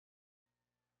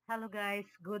Hello guys,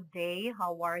 good day.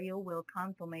 How are you?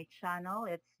 Welcome to my channel.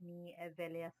 It's me,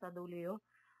 Evelia Sadullo,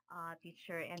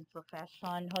 teacher and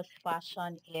profession whose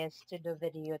passion is to do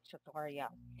video tutorial.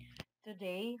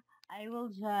 Today, I will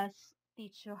just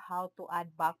teach you how to add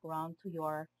background to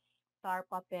your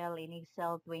tarpapel in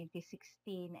Excel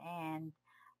 2016 and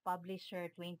Publisher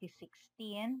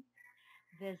 2016.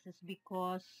 This is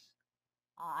because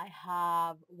I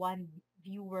have one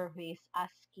viewer who is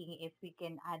asking if we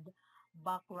can add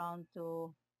background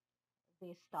to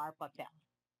this tarpapel.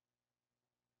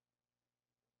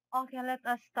 Okay, let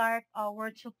us start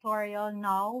our tutorial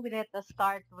now. Let us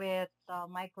start with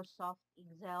Microsoft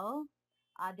Excel,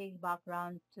 adding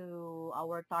background to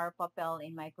our tarpapel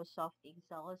in Microsoft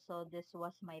Excel. So this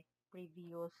was my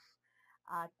previous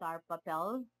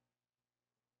tarpapel.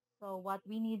 So what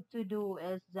we need to do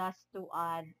is just to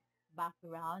add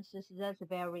backgrounds. It's just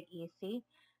very easy.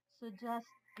 So just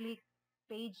click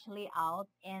page layout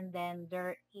and then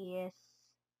there is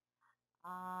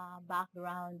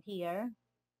background here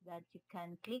that you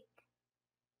can click.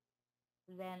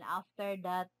 Then after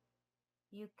that,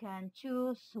 you can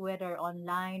choose whether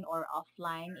online or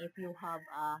offline. If you have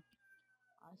a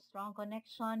strong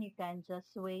connection, you can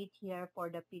just wait here for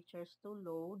the pictures to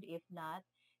load. If not,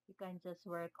 you can just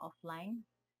work offline.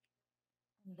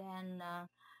 Then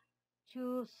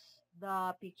choose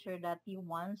the picture that you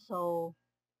want. So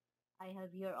I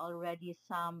have here already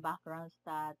some backgrounds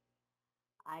that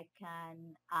I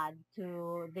can add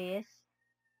to this.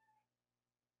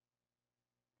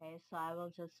 Okay, so I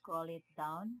will just scroll it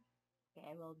down. Okay,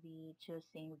 I will be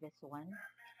choosing this one.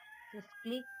 Just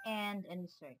click and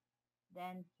insert.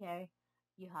 Then here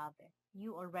you have it.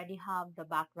 You already have the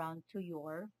background to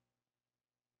your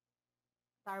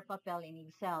tarpapel in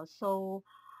Excel. So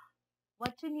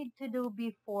what you need to do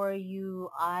before you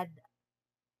add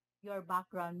your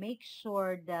background, make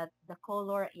sure that the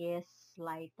color is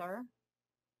lighter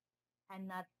and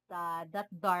not that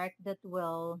dark that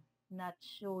will not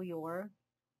show your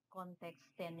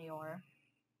context in your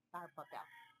tarpapel.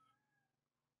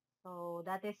 So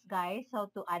that is guys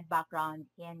how to add background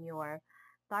in your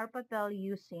tarpapel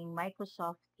using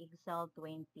Microsoft Excel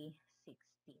 2016.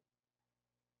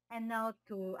 And now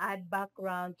to add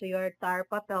background to your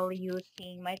tarpapel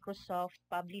using Microsoft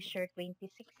Publisher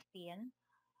 2016.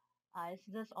 It's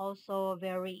just also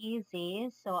very easy.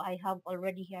 So I have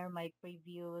already here my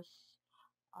previous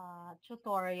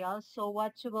tutorial. So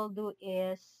what you will do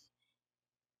is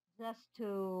just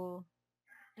to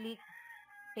click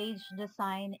page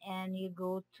design and you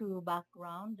go to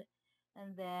background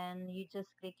and then you just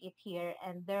click it here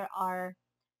and there are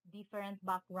different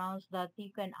backgrounds that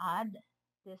you can add.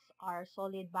 These are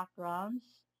solid backgrounds.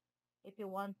 If you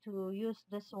want to use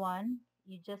this one,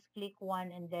 you just click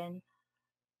one and then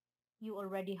you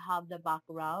already have the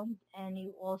background and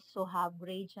you also have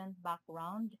gradient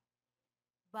background.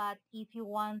 But if you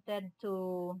wanted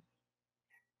to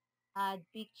add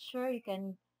picture, you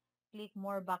can click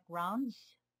more backgrounds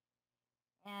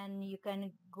and you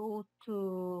can go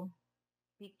to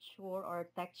picture or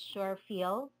texture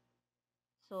fill.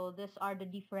 So these are the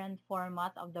different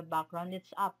format of the background.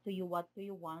 It's up to you what do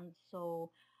you want.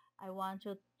 So I want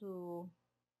you to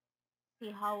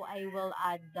see how I will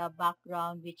add the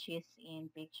background which is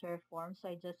in picture form. So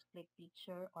I just click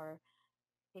picture or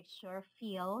picture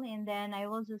fill and then I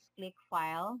will just click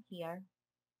file here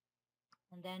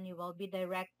and then you will be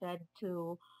directed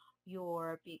to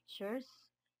your pictures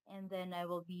and then I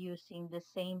will be using the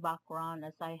same background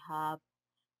as I have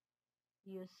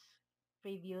used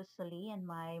previously in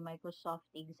my Microsoft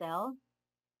Excel.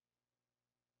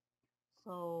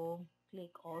 So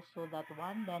click also that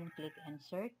one, then click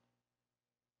insert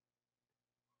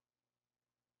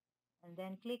and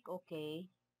then click OK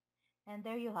and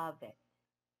there you have it.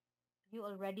 You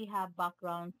already have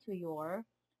background to your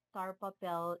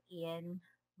tarpapel in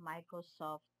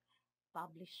Microsoft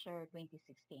Publisher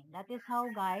 2016. That is how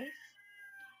guys.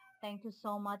 Thank you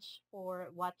so much for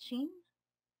watching.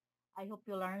 I hope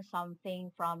you learned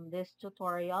something from this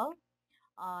tutorial.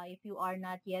 If you are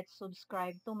not yet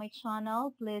subscribed to my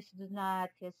channel, please do not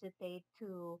hesitate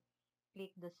to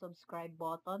click the subscribe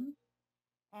button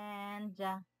and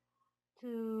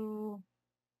to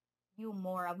view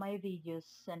more of my videos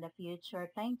in the future.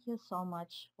 Thank you so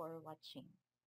much for watching.